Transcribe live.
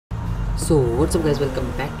So what's up guys, welcome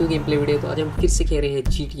back to game play video. तो आज हम फिर से खेल रहे हैं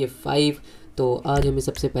GTA 5। तो आज हमें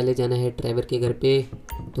सबसे पहले जाना है ट्रेवर के घर पे,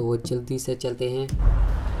 तो जल्दी से चलते हैं।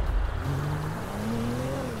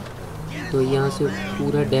 तो यहाँ से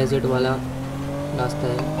पूरा डेजर्ट वाला रास्ता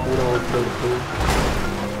है, पूरा ऑफ रोड पे।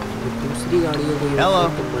 दूसरी गाड़ियों को Hello,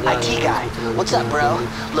 तो मज़ा IT आएगा guy. इसमें चलाने What's के up, bro? लिए।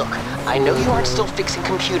 Look, I know you aren't still fixing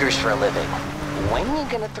computers for a living. When you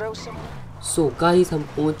gonna throw some? So guys, हम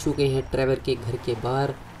पहुँच चुके हैं ट्रेवर के घर के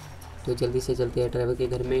बाहर। तो जल्दी से चलते हैं ट्रेवर के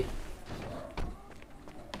घर में।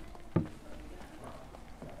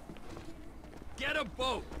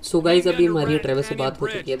 सो गाइस, अभी हमारी ट्रेवर से बात हो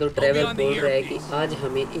चुकी है। तो ट्रेवर बोल रहा है कि आज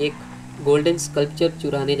हमें एक गोल्डन स्कल्पचर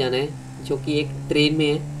चुराने जाना है, जो कि एक ट्रेन में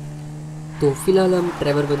है। तो फिलहाल हम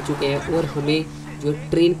ट्रेवर बन चुके हैं और हमें जो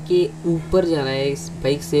ट्रेन के ऊपर जाना है इस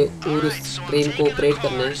बाइक से और उस ट्रेन को ऑपरेट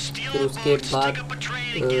करना है। फिर उसके बाद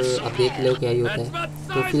आप देख लो क्या ही होता है।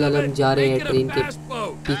 तो फिलहाल हम जा रहे हैं ट्रेन के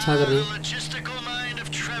पीछा कर रहे हैं।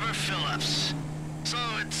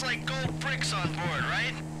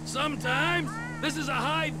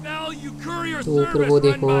 तो ऊपर वो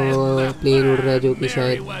देखो प्लेन उड़ रहा है, जो कि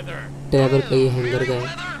शायद ट्रेवर का ही हैंगर का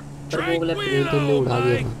है। पर वो वाला प्लेन तो हमने उड़ा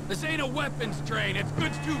दिया था,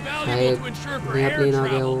 शायद नया प्लेन आ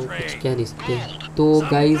गया हो, कुछ कह नहीं सकते। तो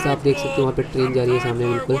गाइस, आप देख सकते हो वहाँ पे ट्रेन जा रही है सामने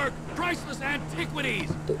बिल्कुल।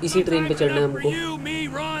 तो इसी ट्रेन पे चढ़ना है हमको,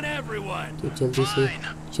 तो जल्दी से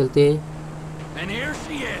चलते हैं।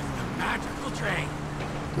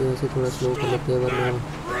 तो यहाँ से थोड़ा स्लो कर लेते हैं, वरना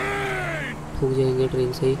ठुक जाएंगे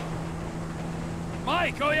ट्रेन से ही।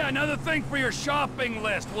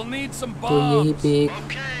 तो यहीं पे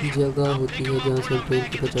एक जगह होती है जहाँ से ट्रेन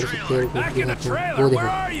पे चढ़ सकते हैं। वो देखो,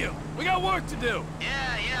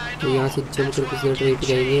 तो यहाँ से जंप करके सीधा ट्रेन पे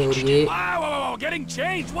जाएंगे। और ये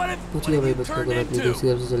कुछ नहीं भाई, बस कोई बात नहीं, दूसरी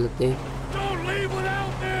तरफ से चल लेते हैं।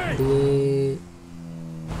 ये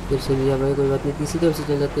फिर से नहीं भाई, कोई बात नहीं, तीसरी तरफ से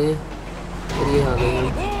चल जाते हैं। और ये आ गए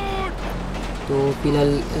हम। तो फिलहाल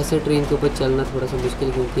ऐसे ट्रेन के ऊपर चलना थोड़ा सा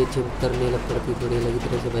मुश्किल, क्योंकि जंप करने लग पड़ती थोड़ी अलग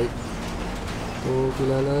तरह से भाई। तो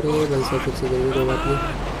फिलहाल अरे भाई साहब फिर से करेंगे, कोई बात नहीं।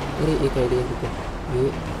 अरे एक आइडिया है, ये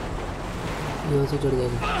यहाँ से चढ़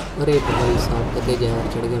जाएगा। अरे भाई साहब कते जहर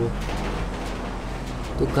चढ़ गया मैं।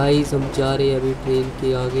 तो गाइस, हम जा रहे हैं अभी ट्रेन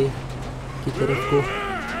के आगे की तरफ को।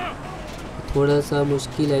 थोड़ा सा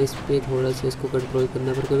मुश्किल है इस पर, थोड़ा सा इसको कंट्रोल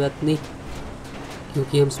करना, पर कोई बात नहीं,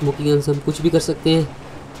 क्योंकि हम स्मोकी गन से हम कुछ भी कर सकते हैं।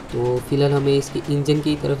 तो फिलहाल हमें इसके इंजन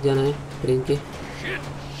की तरफ जाना है ट्रेन के।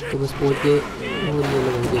 तो बस पहुँच गए। और ये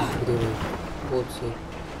लगाएंगे बहुत से।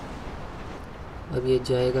 अब ये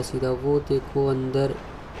जाएगा सीधा, वो देखो अंदर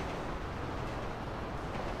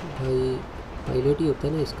भाई पायलट ही होता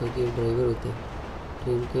है ना इसका, कि ड्राइवर होता है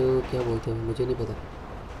ट्रेन के, वो क्या बोलते हैं मुझे नहीं पता।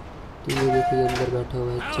 तो ये देखो ये अंदर बैठा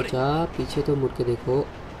हुआ है। चाचा पीछे तो मुड़ के देखो।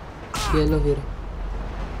 चलो फिर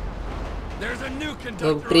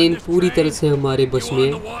अब ट्रेन पूरी तरह से हमारे बस में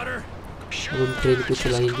है। अब हम ट्रेन को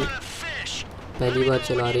चलाएंगे। पहली बार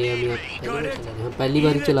चला रहे हैं हम, पहली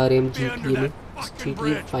बार ही चला रहे हैं हम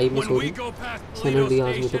GTA5 में। सॉरी, सैन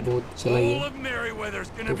एंड्रियास में तो बहुत चलाई है,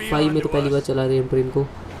 तो 5 में तो पहली बार चला रहे हैं हम ट्रेन को।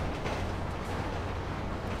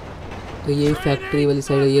 तो ये फैक्ट्री वाली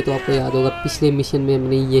साइड है। ये तो आपको याद होगा, पिछले मिशन में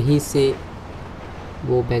हमने यहीं से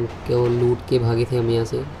वो बैंक को लूट के भागे थे हम यहाँ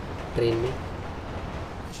से ट्रेन में।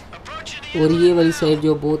 और ये वाली साइड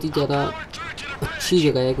जो बहुत ही ज़्यादा अच्छी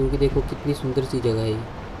जगह है, क्योंकि देखो कितनी सुंदर सी जगह है ये।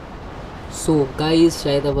 सो गाइस,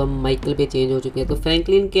 शायद अब हम माइकल पे चेंज हो चुके हैं। तो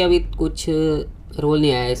फ्रैंकलिन के अभी कुछ रोल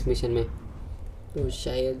नहीं आया इस मिशन में, तो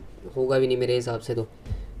शायद होगा भी नहीं मेरे हिसाब से। तो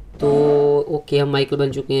ओके, हम माइकल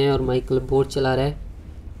बन चुके हैं और माइकल बोट चला रहा है।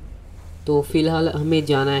 तो फिलहाल हमें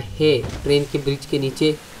जाना है ट्रेन के ब्रिज के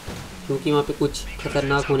नीचे, क्योंकि वहाँ पे कुछ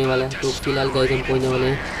खतरनाक होने वाला है। तो फिलहाल गाइस हम पहुँचने वाले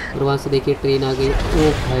हैं। और वहाँ से देखिए ट्रेन आ गई। ओ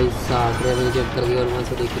भाई साहब, ड्राइवर ने जंप कर दिया और वहाँ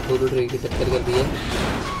से देखिए दोनों ट्रेन की टक्कर कर दी है,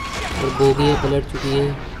 और बोगियाँ पलट चुकी हैं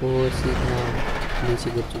और सीधा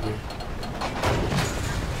नीचे गिर चुकी हैं।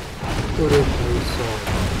 और भाई साहब,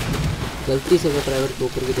 गलती से अगर ड्राइवर के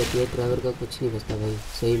ऊपर भी जाती है, ड्राइवर का कुछ नहीं बचता भाई,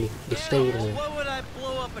 सही में दिखता ही नहीं है।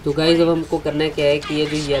 तो गाइस, अब हमको करना क्या है कि ये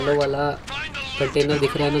जो येलो वाला कंटेनर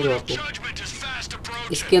दिख रहा है ना जो आपको,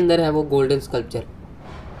 इसके अंदर है वो गोल्डन स्कल्पचर,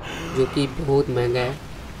 जो कि बहुत महंगा है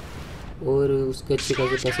और उसके अच्छे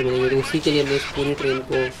खासे पैसे मिलेंगे। तो उसी के लिए हमने इस पूरी ट्रेन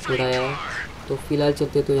को उड़ाया है। तो फिलहाल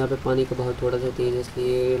चलते, तो यहाँ पे पानी का बहाव थोड़ा सा तेज़ है,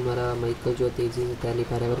 इसलिए हमारा माइकल जो तेज़ी से तैर नहीं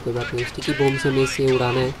पा रहा है, और कोई बात नहीं, स्टिकी बॉम्ब से हमें इसे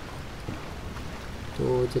उड़ाना है।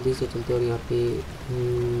 तो जल्दी से चलते, और यहाँ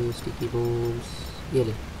पे स्टिकी बॉम्ब्स ये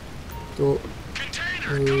ले। तो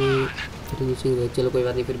नीचे, चलो कोई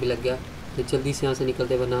बात नहीं, फिर भी लग गया। तो जल्दी से यहाँ से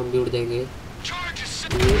निकलते, वरना हम भी उड़ जाएंगे।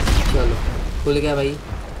 चलो खुल गया भाई,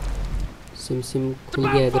 सिम खुल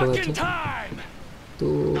गया है दरवाजा। तो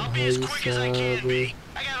भाई साहब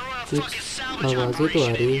कुछ आवाज़ें तो आ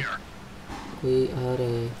रही है, कोई आ रहा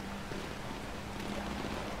है,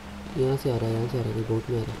 यहाँ से आ रहा है, यहाँ से आ रहा है, बोट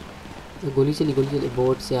में आ रहा है। तो गोली चली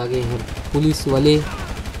बोट से आगे हैं पुलिस वाले,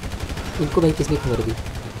 इनको भाई किसने खबर दी?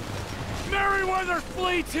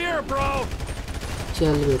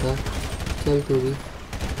 चल बेटा चल तू भी,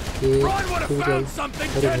 ये तू चल।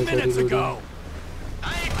 अरे भाई सॉरी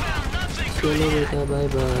चलो बेटा बाय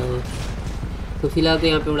बाय। तो फिलहाल तो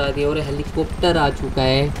यहाँ पे उड़ा दिया और हेलीकॉप्टर आ चुका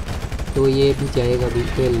है, तो ये भी जाएगा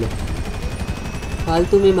बिल्कुल।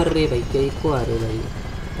 फालतू में मर रहे भाई, क्या इसको आ रहे भाई,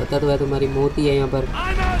 पता तो है तुम्हारी मौत ही है यहाँ पर।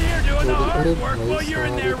 अरे भाई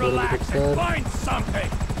साहब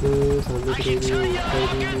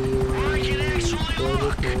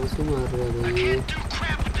हेलीकॉप्टर सामने से मार रहा है भाई ये।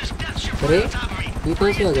 अरे ये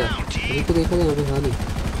कहाँ से आ गया, अभी तो देखा था यहाँ पे, हाँ नहीं।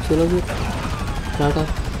 चलो फिर टाटा,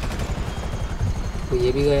 तो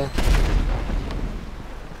ये भी गया।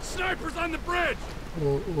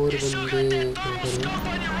 और बंदे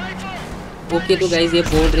ओके। तो गाइज ये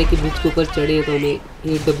बोल रहे कि ब्रिज के ऊपर चढ़े तो हमें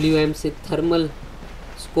AWM से थर्मल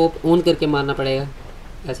स्कोप ऑन करके मारना पड़ेगा,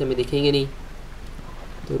 ऐसे में दिखेंगे नहीं।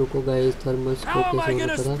 तो रुको गाइज, थर्मल स्कोप कैसे ऑन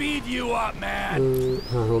करा?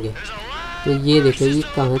 हाँ हो गया। तो ये देखो ये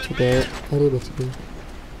कहाँ छुपा है, अरे बच गए।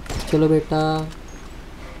 चलो बेटा,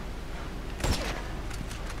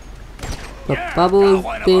 पापा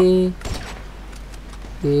बोलते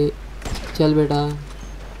ये, चल बेटा।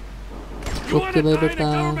 ओके भाई बेटा,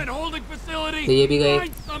 तो ये भी गए।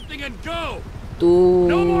 तो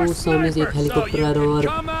सामने से एक हेलीकॉप्टर आ रहा है और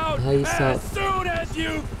भाई साहब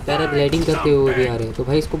पैराग्लाइडिंग करते हुए भी आ रहे हैं। तो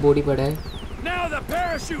भाई इसको बॉडी पड़ा है,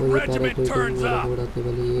 तो ये पैराग्लाइडिंग वाला उड़ाते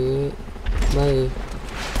वाले ये भाई।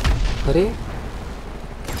 अरे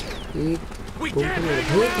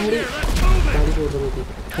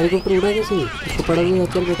हेलीकॉप्टर उड़ा कैसे, इसको पड़ा गया।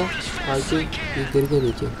 चल बेटा फालतू गिर के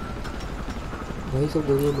नीचे, भाई सब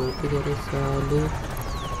गोलियाँ मारते जा रहे साले,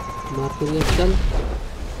 मारते गया। चल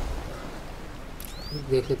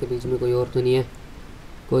देख लेते बीच में कोई और तो नहीं है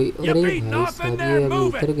कोई। अरे भाई साहब ये अभी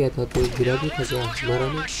उतर गया था तो गिरा भी था क्या, मारा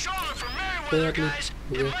नहीं, कोई बात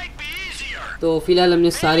नहीं। तो फिलहाल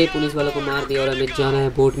हमने सारे पुलिस वालों को मार दिया और हमें जाना है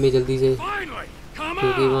बोट में जल्दी से,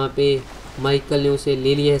 क्योंकि वहाँ पे माइकल ने उसे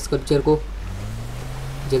ले लिया है स्कल्पचर को।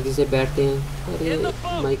 जल्दी से बैठते हैं। अरे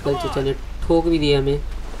माइकल चाचा ने ठोक भी दिया हमें,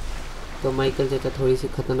 तो माइकल चाचा थोड़ी सी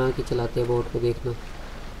खतरनाक ही चलाते हैं बोट को, देखना।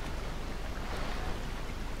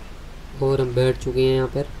 और हम बैठ चुके हैं यहाँ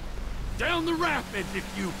पर।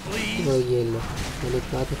 तो ये लो, मैंने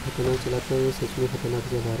कहा था खतरनाक चलाते हैं, सच में खतरनाक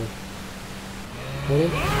चला रहे हैं। अरे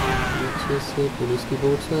पीछे से पुलिस की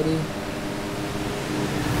बोट सारी,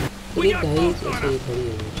 अरे गाइस ऐसे खड़ी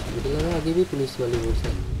है, मुझे लगा आगे भी पुलिस वाली बोट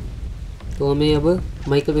सारी। तो हमें अब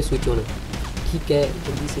माइकल पे स्विच होना, ठीक है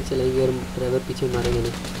जल्दी से चलाएंगे और ड्राइवर पीछे मारेंगे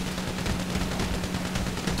नहीं।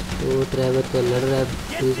 तो ड्राइवर तो लड़ रहा है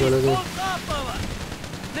पुलिस वालों से।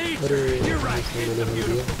 अरे मैंने हल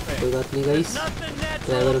दिया, कोई बात नहीं गाइस,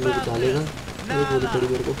 ड्राइवर हमें बचा लेगा। ये गोली पड़ी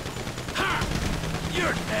मेरे को।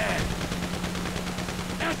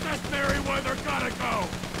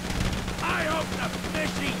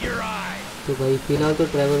 तो भाई फिलहाल तो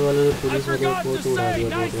ड्राइवर वालों ने पुलिस वालों को तो उड़ा दिया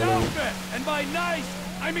बोट वालों ने।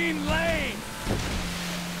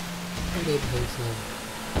 अरे भाई साहब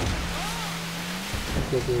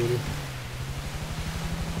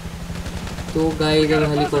तो गाइस अब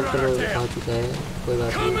हेलीकॉप्टर आ चुका है, कोई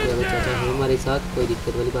बात नहीं, ड्राइवर चाचा है हमारे साथ, कोई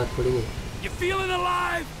दिक्कत वाली बात थोड़ी है।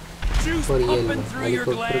 और ये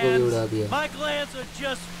हेलीकॉप्टर को भी उड़ा दिया भाई,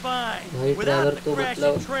 ड्राइवर तो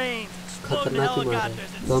मतलब खतरनाक ही मार रहा है।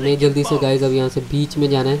 तो हमें जल्दी से गाइस अब यहाँ से बीच में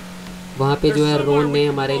जाना है। वहाँ पे जो है रोन ने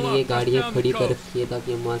हमारे लिए गाड़ियाँ खड़ी कर रखी है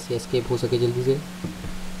ताकि हम वहाँ से एस्केप हो सके जल्दी से।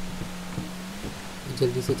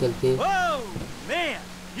 जल्दी से चलते हैं।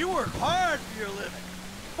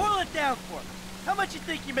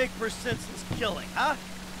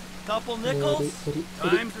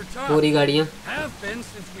 पूरी गाड़ियाँ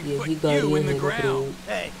यही गाड़ियाँ हैं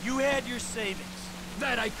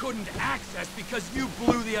that I couldn't access because you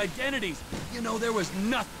blew the identities. You know, there was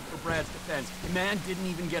nothing for Brad's defense. The man didn't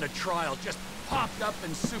even get a trial, just popped up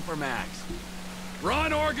in Supermax.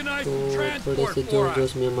 Ron organized transport for us.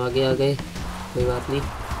 जोश में हम आगे आ गए, कोई बात नहीं।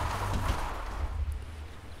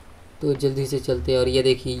 तो जल्दी से चलते हैं। और ये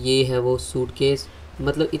देखिए ये है वो सूटकेस,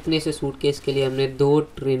 मतलब इतने से सूटकेस के लिए हमने 2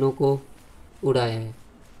 ट्रेनों को उड़ाया है,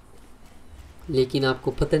 लेकिन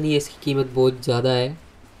आपको पता नहीं है इसकी कीमत बहुत ज़्यादा है।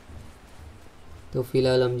 तो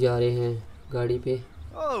फिलहाल हम जा रहे हैं गाड़ी पे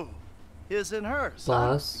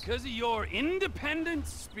पास। Because of your independent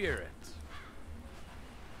spirit.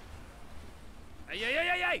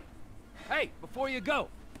 Hey, before you go,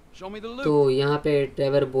 Show me the loot. तो यहाँ पे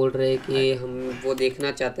ट्रेवर बोल रहे हैं कि हम वो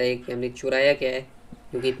देखना चाहता है कि हमने चुराया क्या है,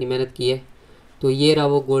 क्योंकि इतनी मेहनत की है। तो ये रहा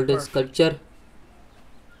वो golden sculpture.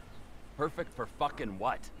 Perfect for fucking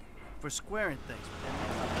what? For squaring things.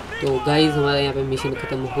 तो गाइस हमारा यहाँ पे मिशन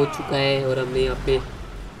ख़त्म हो चुका है और हमने यहाँ पे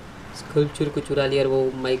स्कल्पचर को चुरा लिया और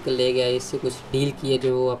वो माइकल ले गया। इससे कुछ डील की है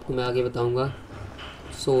जो वो आपको मैं आगे बताऊँगा।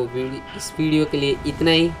 सो इस वीडियो के लिए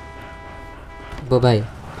इतना ही। बाय।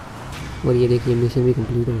 और ये देखिए मिशन भी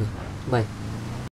कंप्लीट हो गया। बाय।